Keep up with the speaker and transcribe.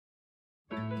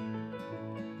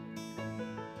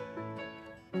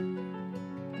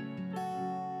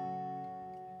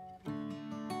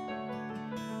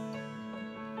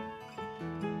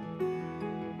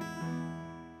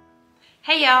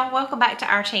Hey y'all, welcome back to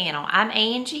our channel. I'm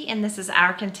Angie and this is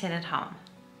Our Contented Home.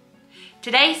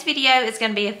 Today's video is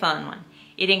going to be a fun one.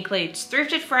 It includes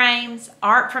thrifted frames,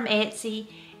 art from Etsy,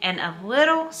 and a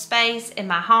little space in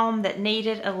my home that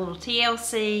needed a little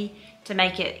TLC to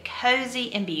make it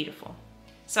cozy and beautiful.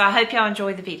 So I hope y'all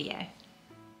enjoy the video.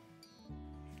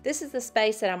 This is the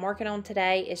space that I'm working on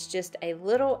today. It's just a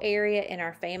little area in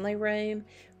our family room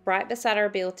right beside our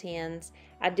built-ins.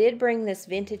 I did bring this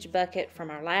vintage bucket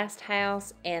from our last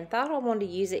house and thought I wanted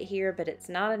to use it here, but it's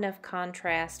not enough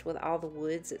contrast with all the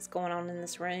woods that's going on in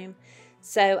this room.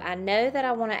 So I know that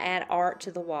I want to add art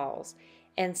to the walls.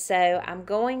 And so I'm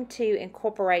going to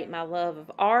incorporate my love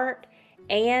of art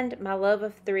and my love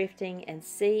of thrifting and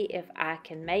see if I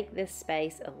can make this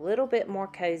space a little bit more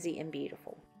cozy and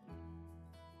beautiful.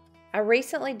 I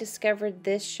recently discovered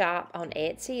this shop on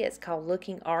Etsy. It's called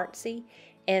Looking Artsy.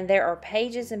 And there are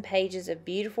pages and pages of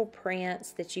beautiful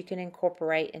prints that you can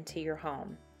incorporate into your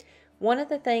home. One of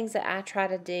the things that I try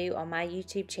to do on my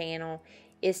YouTube channel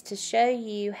is to show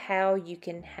you how you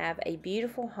can have a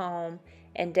beautiful home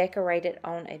and decorate it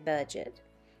on a budget.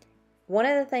 One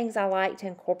of the things I like to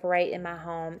incorporate in my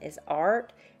home is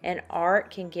art, and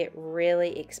art can get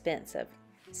really expensive.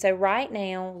 So right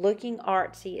now, Looking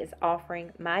Artsy is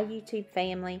offering my YouTube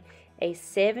family a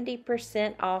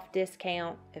 70% off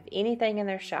discount of anything in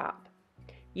their shop.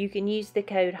 You can use the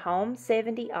code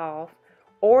HOME70OFF,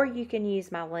 or you can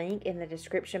use my link in the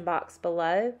description box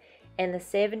below, and the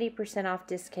 70% off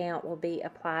discount will be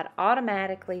applied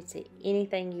automatically to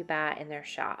anything you buy in their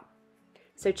shop.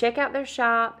 So check out their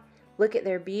shop, look at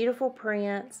their beautiful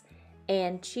prints,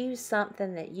 and choose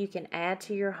something that you can add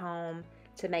to your home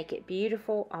to make it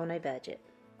beautiful on a budget.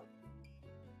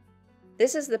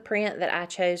 This is the print that I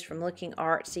chose from Looking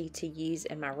Artsy to use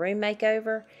in my room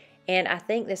makeover, and I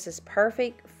think this is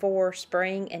perfect for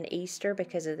spring and Easter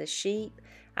because of the sheep.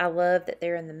 I love that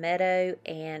they're in the meadow,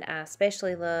 and I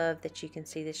especially love that you can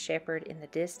see the shepherd in the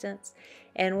distance.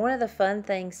 And one of the fun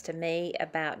things to me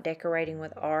about decorating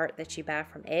with art that you buy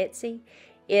from Etsy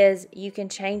is you can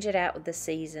change it out with the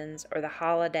seasons or the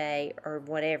holiday or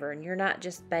whatever, and you're not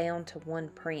just bound to one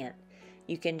print.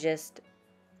 You can just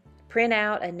print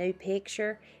out a new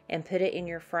picture and put it in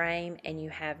your frame, and you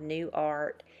have new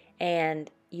art, and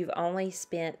you've only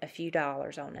spent a few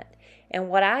dollars on it. And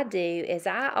what I do is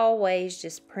I always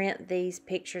just print these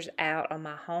pictures out on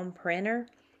my home printer,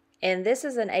 and this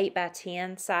is an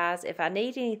 8x10 size. If I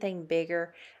need anything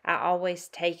bigger, I always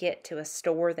take it to a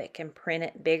store that can print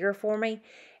it bigger for me,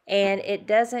 and it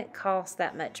doesn't cost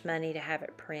that much money to have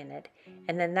it printed.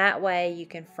 And then that way you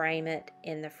can frame it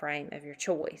in the frame of your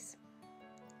choice.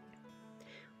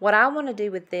 What I want to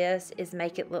do with this is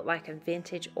make it look like a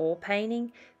vintage oil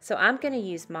painting. So I'm going to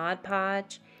use Mod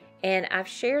Podge, and I've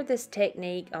shared this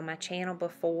technique on my channel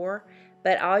before,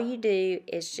 but all you do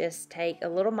is just take a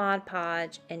little Mod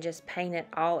Podge and just paint it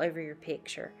all over your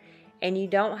picture. And you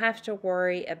don't have to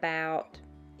worry about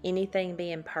anything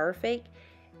being perfect.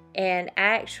 And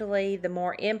actually, the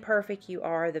more imperfect you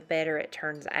are, the better it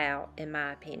turns out, in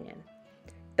my opinion.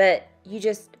 But you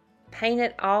just paint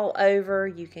it all over.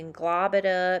 You can glob it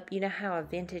up. You know how a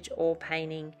vintage oil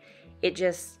painting, it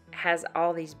just has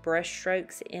all these brush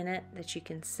strokes in it that you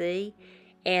can see,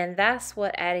 and that's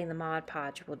what adding the Mod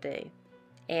Podge will do.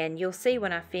 And you'll see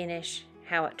when I finish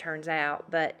how it turns out,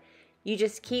 but you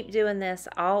just keep doing this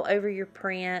all over your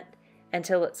print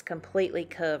until it's completely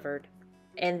covered,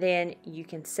 and then you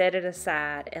can set it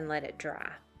aside and let it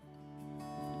dry.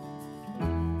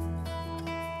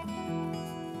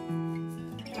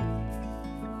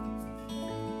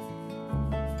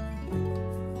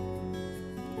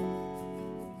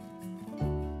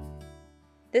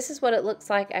 This is what it looks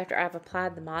like after I've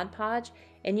applied the Mod Podge,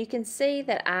 and you can see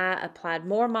that I applied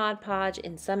more Mod Podge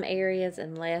in some areas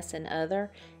and less in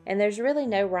other, and there's really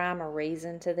no rhyme or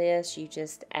reason to this. You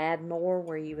just add more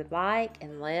where you would like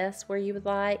and less where you would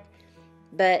like,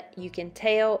 but you can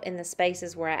tell in the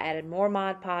spaces where I added more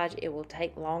Mod Podge, it will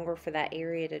take longer for that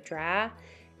area to dry,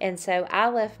 and so I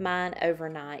left mine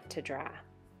overnight to dry.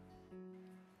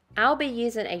 I'll be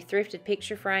using a thrifted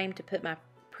picture frame to put my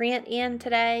print in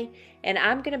today, and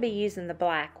I'm going to be using the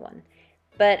black one,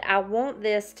 but I want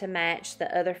this to match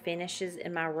the other finishes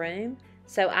in my room,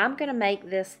 so I'm going to make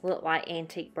this look like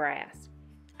antique brass.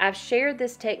 I've shared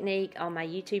this technique on my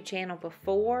YouTube channel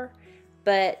before,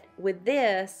 but with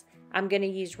this I'm going to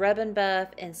use rub and buff,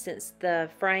 and since the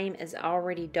frame is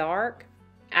already dark,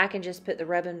 I can just put the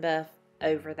rub and buff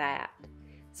over that.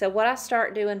 So what I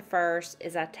start doing first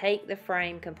is I take the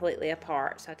frame completely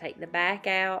apart. So I take the back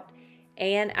out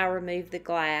and I remove the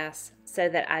glass so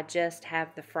that I just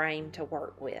have the frame to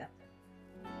work with.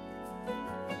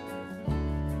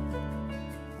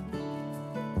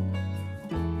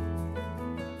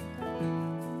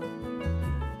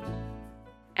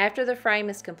 After the frame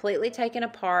is completely taken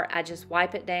apart, I just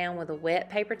wipe it down with a wet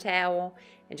paper towel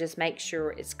and just make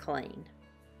sure it's clean.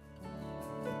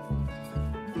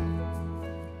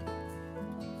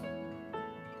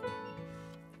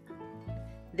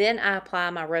 Then I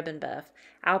apply my ribbon buff.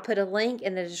 I'll put a link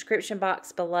in the description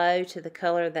box below to the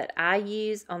color that I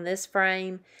use on this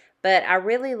frame, but I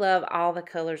really love all the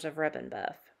colors of ribbon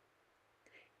buff.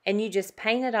 And you just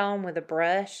paint it on with a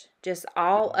brush, just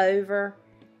all over,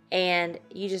 and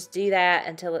you just do that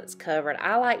until it's covered.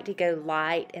 I like to go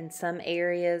light in some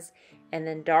areas and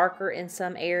then darker in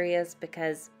some areas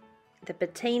because the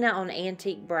patina on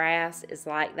antique brass is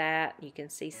like that. You can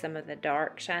see some of the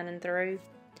dark shining through.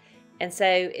 And so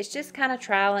it's just kind of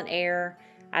trial and error.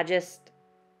 I just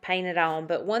paint it on.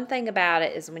 But one thing about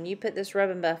it is when you put this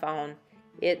ribbon buff on,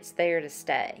 it's there to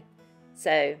stay.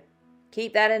 So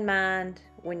keep that in mind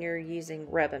when you're using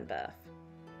ribbon buff.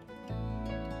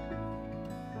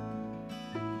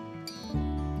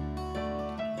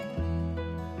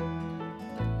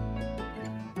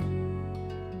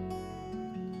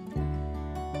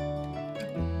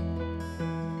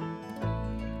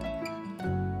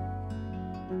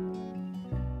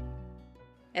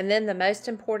 And then the most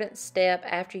important step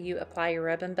after you apply your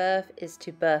ribbon buff is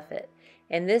to buff it.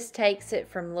 And this takes it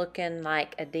from looking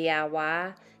like a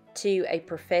DIY to a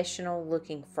professional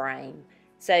looking frame.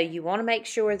 So you want to make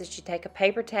sure that you take a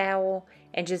paper towel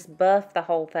and just buff the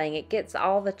whole thing. It gets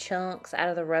all the chunks out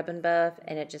of the ribbon buff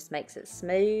and it just makes it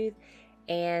smooth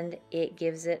and it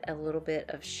gives it a little bit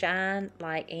of shine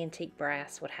like antique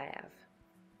brass would have.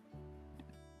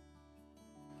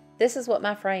 This is what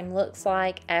my frame looks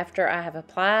like after I have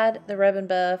applied the ribbon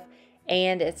buff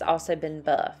and it's also been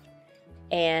buffed.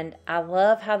 And I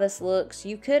love how this looks.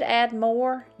 You could add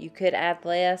more, you could add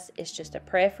less. It's just a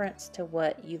preference to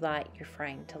what you like your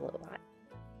frame to look like.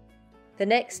 The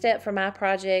next step for my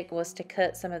project was to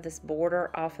cut some of this border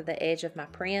off of the edge of my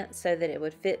print so that it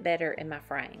would fit better in my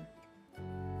frame.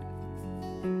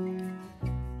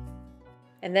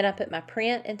 And then I put my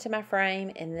print into my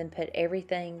frame and then put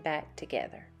everything back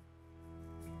together.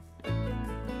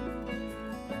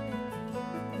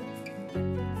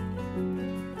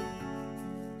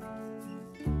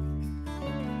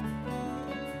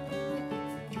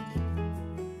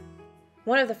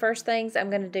 One of the first things I'm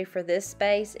going to do for this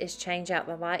space is change out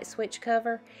the light switch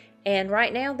cover. And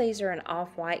right now these are an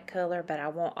off-white color, but I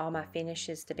want all my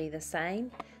finishes to be the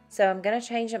same. So I'm going to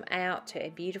change them out to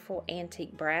a beautiful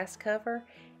antique brass cover.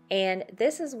 And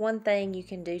this is one thing you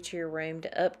can do to your room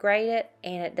to upgrade it,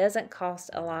 and it doesn't cost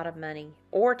a lot of money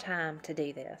or time to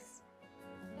do this.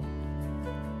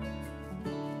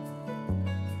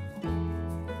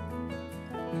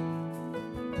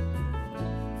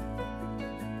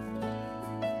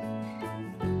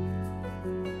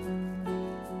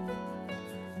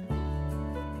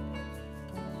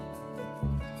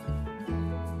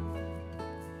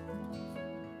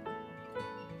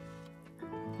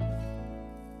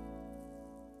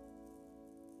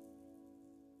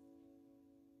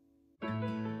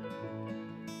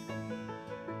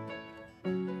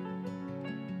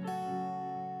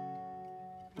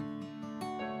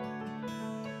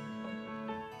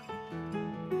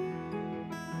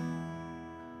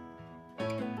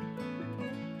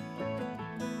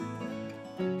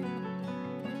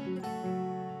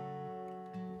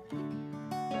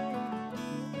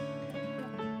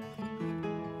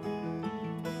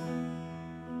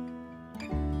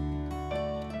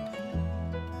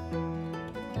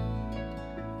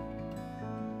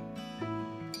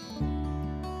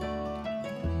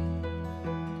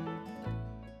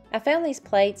 I found these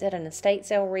plates at an estate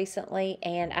sale recently,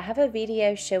 and I have a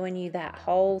video showing you that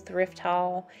whole thrift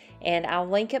haul, and I'll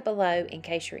link it below in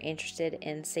case you're interested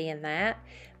in seeing that.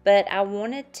 But I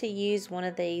wanted to use one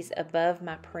of these above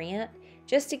my print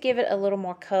just to give it a little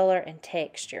more color and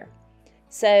texture.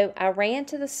 So I ran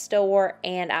to the store,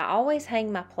 and I always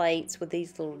hang my plates with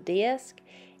these little discs,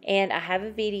 and I have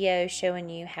a video showing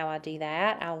you how I do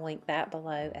that. I'll link that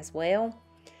below as well.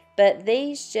 But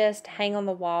these just hang on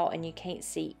the wall and you can't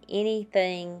see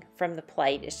anything from the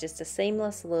plate. It's just a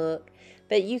seamless look.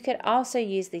 But you could also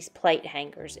use these plate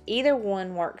hangers. Either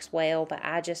one works well, but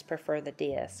I just prefer the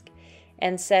disc.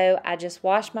 And so I just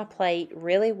wash my plate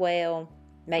really well,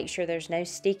 make sure there's no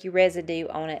sticky residue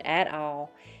on it at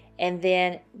all, and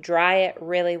then dry it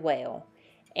really well.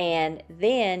 And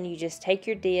then you just take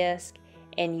your disc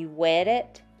and you wet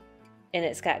it, and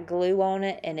it's got glue on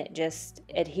it and it just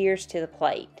adheres to the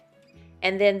plate.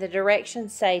 And then the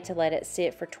directions say to let it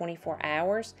sit for 24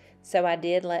 hours, so I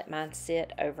did let mine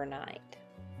sit overnight.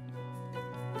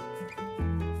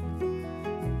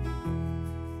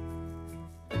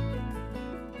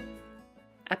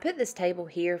 I put this table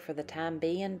here for the time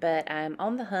being, but I'm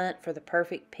on the hunt for the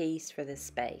perfect piece for this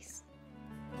space.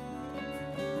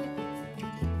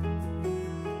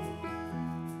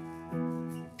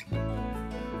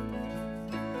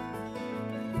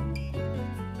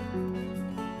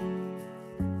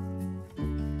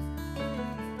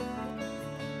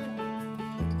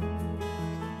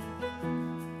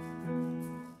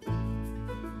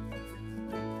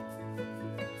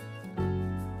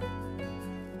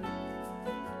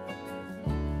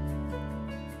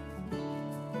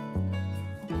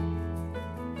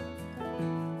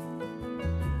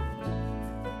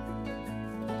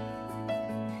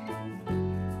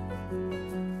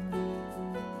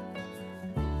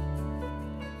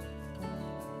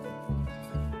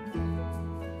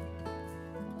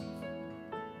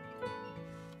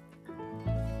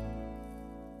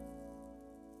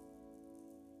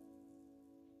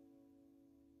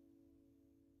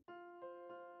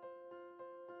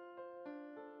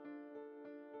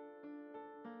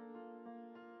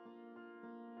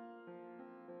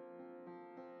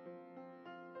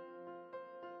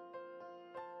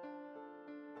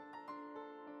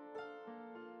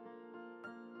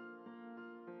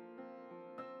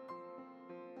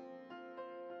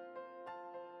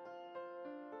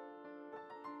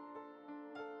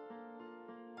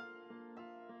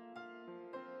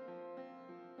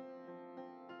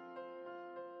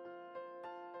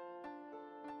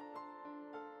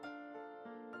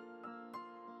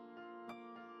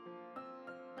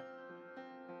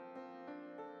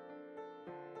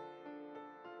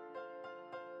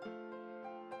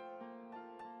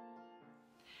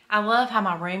 I love how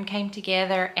my room came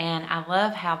together, and I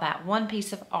love how that one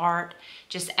piece of art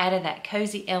just added that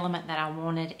cozy element that I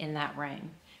wanted in that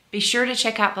room. Be sure to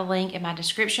check out the link in my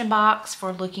description box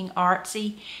for Looking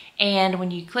Artsy, and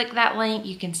when you click that link,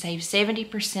 you can save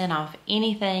 70% off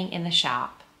anything in the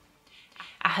shop.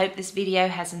 I hope this video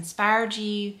has inspired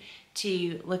you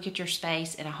to look at your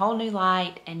space in a whole new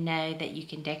light and know that you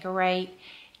can decorate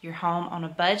your home on a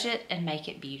budget and make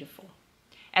it beautiful.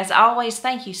 As always,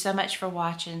 thank you so much for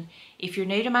watching. If you're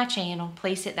new to my channel,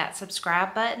 please hit that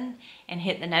subscribe button and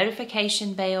hit the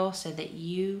notification bell so that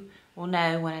you will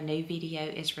know when a new video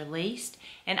is released.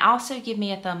 And also give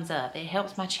me a thumbs up. It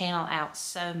helps my channel out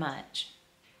so much.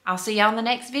 I'll see y'all in the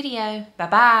next video.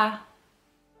 Bye-bye.